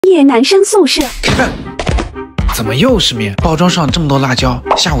夜男生宿舍。开饭！怎么又是面？包装上这么多辣椒，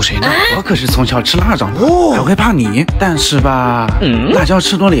吓唬谁呢？我可是从小吃辣长大，还会怕你。但是吧，辣椒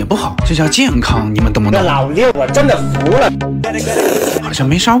吃多了也不好，这叫健康，你们懂不懂？这老六我真的服了。好像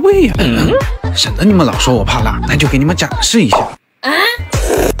没啥味呀。省得你们老说我怕辣，那就给你们展示一下。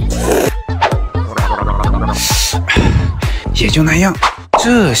也就那样。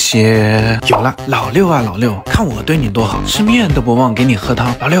这些有了，老六啊老六，看我对你多好，吃面都不忘给你喝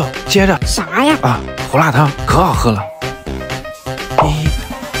汤。老六，接着啥呀？啊，胡辣汤可好喝了。1、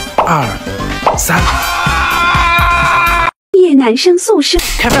2、3。夜男生宿舍。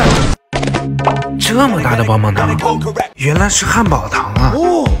开饭！这么大的棒棒糖，原来是汉堡糖啊！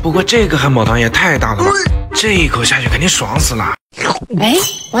不过这个汉堡糖也太大了吧，这一口下去肯定爽死了。哎，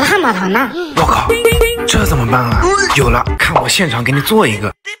我的汉堡糖呢？我靠，这怎么办啊？有了，看我现场给你做一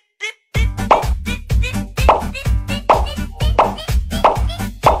个。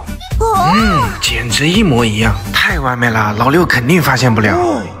简直一模一样，太完美了，老六肯定发现不了。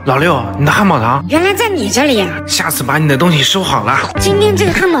老六，你的汉堡糖原来在你这里啊！下次把你的东西收好了。今天这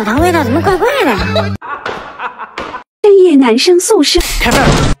个汉堡糖味道怎么怪怪的？深夜男生宿舍。开饭！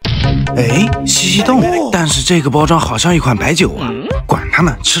哎，西冻，但是这个包装好像一款白酒啊，管它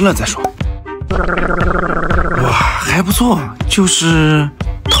呢，吃了再说。哇，还不错，就是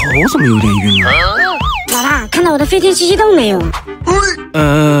头怎么有点晕啊？老大，看到我的飞天西冻没有？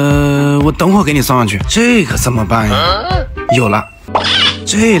我等会儿给你送上去。这可怎么办呀？有了，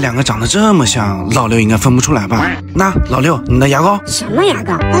这两个长得这么像，老六应该分不出来吧？那老六，你的牙膏？什么牙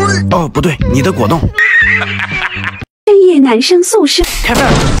膏？哦，不对，你的果冻。深夜男生宿舍。开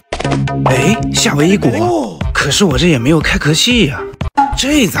饭！哎，夏威夷果，可是我这也没有开壳器呀，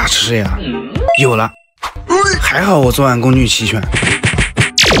这咋吃呀？有了，还好我作案工具齐全。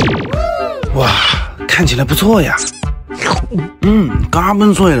哇，看起来不错呀。嘎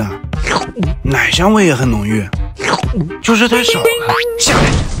嘣脆的，奶香味也很浓郁，就是太少了。下来。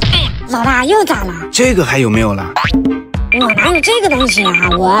老大又咋了？这个还有没有了？我哪有这个东西啊？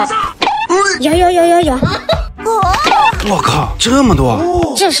我有。我靠，这么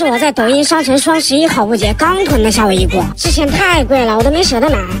多！这是我在抖音商城双11好物节刚囤的夏威夷果，之前太贵了，我都没舍得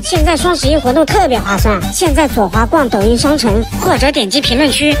买。现在双11活动特别划算，现在左滑逛抖音商城，或者点击评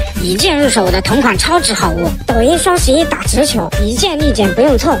论区，一键入手我的同款超值好物。抖音双11打直球，一键立减不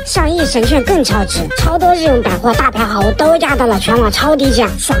用凑，上亿神券更超值，超多日用百货大牌好物都压到了全网超低价，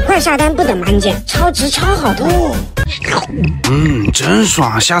爽快下单不等满减，超值超好囤。真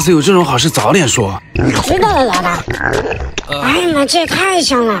爽！下次有这种好事早点说。知道了，老大。哎呀妈，这也太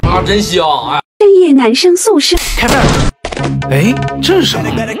香了！啊，真香！哎，深夜男生宿舍。开饭！哎，这是什么？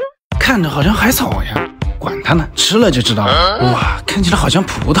看着好像海草呀，管它呢，吃了就知道了。哇，看起来好像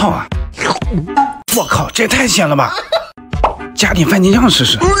葡萄啊！我靠，这也太咸了吧！加点番茄酱试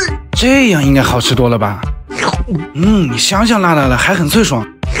试，这样应该好吃多了吧？香香辣辣的，还很脆爽。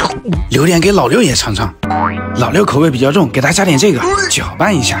留点给老六也尝尝，老六口味比较重，给他加点这个，搅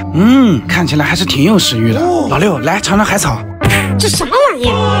拌一下。看起来还是挺有食欲的。老六，来尝尝海草。这什么玩意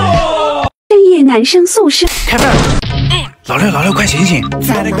儿？深夜男生宿舍。开饭！老六，快醒醒！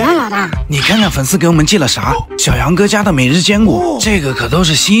怎么了，老大？你看看粉丝给我们寄了啥？小杨哥家的每日坚果，这个可都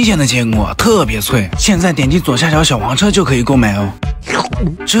是新鲜的坚果，特别脆。现在点击左下角小黄车就可以购买哦。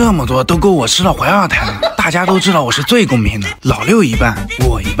这么多都够我吃了怀2胎了。大家都知道我是最公平的，老六一半，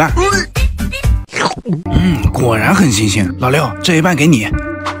我一半。果然很新鲜。老六，这一半给你。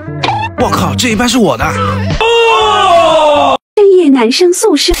我靠，这一半是我的。深夜男生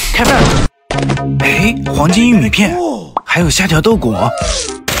宿舍。开饭！哎，黄金玉米片，还有虾条豆果，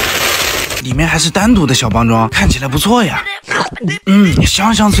里面还是单独的小包装，看起来不错呀。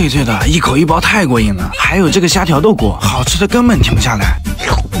香香脆脆的，一口一包太过瘾了。还有这个虾条豆果，好吃的根本停不下来。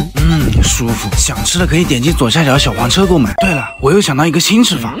舒服，想吃的可以点击左下角小黄车购买。对了，我又想到一个新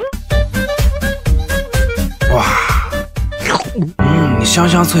吃法。哇，香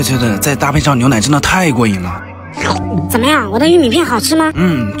香脆脆的，再搭配上牛奶，真的太过瘾了。怎么样，我的玉米片好吃吗？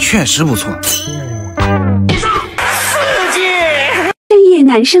确实不错。深夜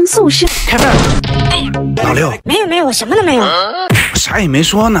男生宿舍。开饭！老六，没有，我什么都没有。啥也没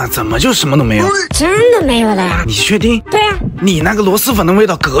说呢，怎么就什么都没有？真的没有了呀？你确定？对呀。你那个螺蛳粉的味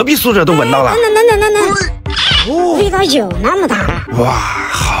道，隔壁宿舍都闻到了。味道有那么大？哇，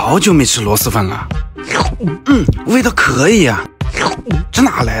好久没吃螺蛳粉了。味道可以呀。这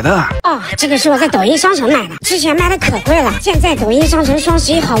哪来的？这个是我在抖音商城买的，之前卖的可贵了，现在抖音商城双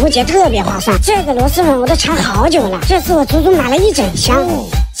11好物节特别划算。这个螺蛳粉我都馋好久了，这次我足足买了1整箱。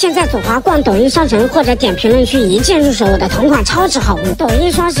现在左滑逛抖音商城或者点评论区一键入手我的同款超值好物。抖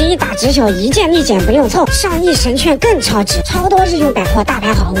音双11打直球，一键立减不用凑，上亿神券更超值，超多日用百货大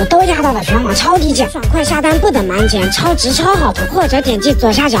牌好物都压到了全网超低价，爽快下单不等满减，超值超好图，或者点击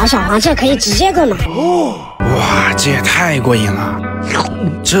左下角小黄车可以直接购买。哇，这也太过瘾了！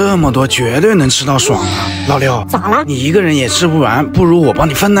这么多绝对能吃到爽啊！老六，咋了？你一个人也吃不完，不如我帮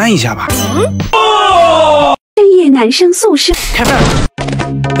你分担一下吧。深夜男生宿舍开饭。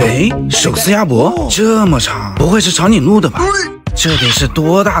哎，手撕鸭脖这么长，不会是长颈鹿的吧？这得是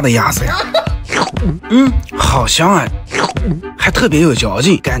多大的鸭子呀？好香啊，还特别有嚼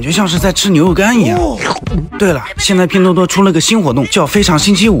劲，感觉像是在吃牛肉干一样。对了，现在拼多多出了个新活动，叫非常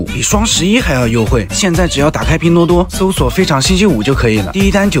星期五，比双11还要优惠。现在只要打开拼多多，搜索非常星期五就可以了。第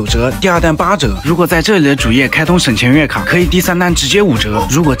一单9折，第二单8折。如果在这里的主页开通省钱月卡，可以第3单直接5折。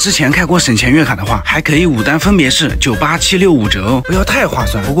如果之前开过省钱月卡的话，还可以5单分别是98、76、5折哦，不要太划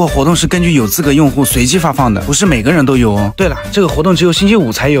算。不过活动是根据有资格用户随机发放的，不是每个人都有哦。对了，这个活动只有星期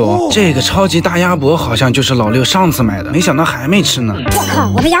五才有哦。这个超级大鸭脖好像就是老六上次买的，没想到还没吃呢。我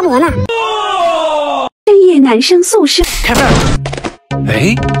靠，我的鸭脖呢？深夜男生宿舍开饭。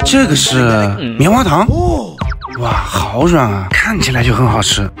哎，这个是棉花糖。哇，好软啊，看起来就很好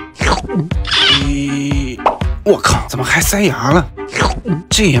吃。我靠，怎么还塞牙了？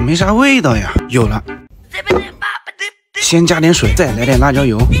这也没啥味道呀。有了，先加点水，再来点辣椒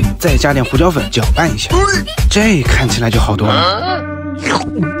油，再加点胡椒粉，搅拌一下。这看起来就好多了。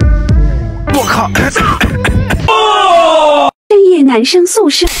我靠！深夜男生宿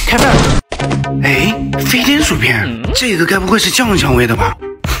舍开饭。哎，飞天薯片，这个该不会是酱香味的吧？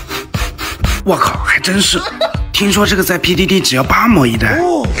我靠，还真是！听说这个在 PDD 只要8毛一袋，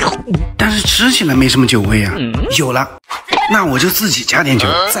但是吃起来没什么酒味啊。有了，那我就自己加点酒，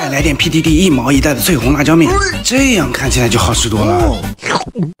再来点 PDD 1毛一袋的翠红辣椒面，这样看起来就好吃多了。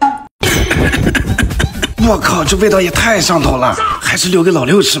我靠，这味道也太上头了，还是留给老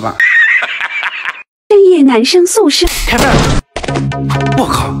六吃吧。深夜男生宿舍开饭。我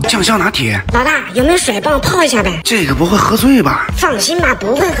靠，酱香拿铁！老大，有没有水帮我泡一下呗？这个不会喝醉吧？放心吧，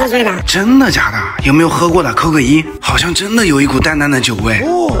不会喝醉的。真的假的？有没有喝过的扣个1？好像真的有一股淡淡的酒味。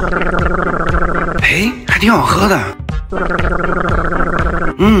哎，还挺好喝的。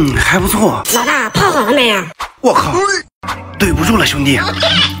还不错。老大，泡好了没啊？我靠，对不住了兄弟。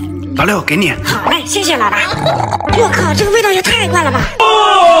老六，给你。好嘞，谢谢老大。我靠，这个味道也太怪了吧！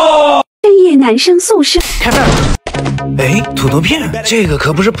深夜男生宿舍开饭。哎，土豆片，这个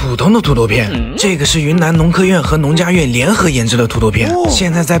可不是普通的土豆片，这个是云南农科院和农家院联合研制的土豆片，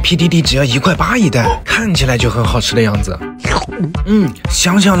现在在 PDD 只要1块8一袋，看起来就很好吃的样子。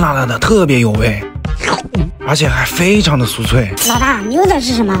香香辣辣的，特别有味，而且还非常的酥脆。老大，牛仔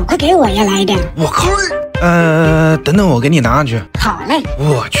是什么？快给我也来一点。我靠，等等，我给你拿去。好嘞。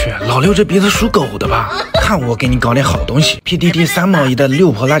我去，老六这鼻子属狗的吧？看我给你搞点好东西 ，PDD 3毛一袋的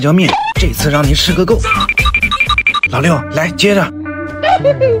6婆辣椒面，这次让你吃个够。老六，来接着。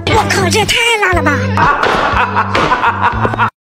我靠，这也太辣了吧！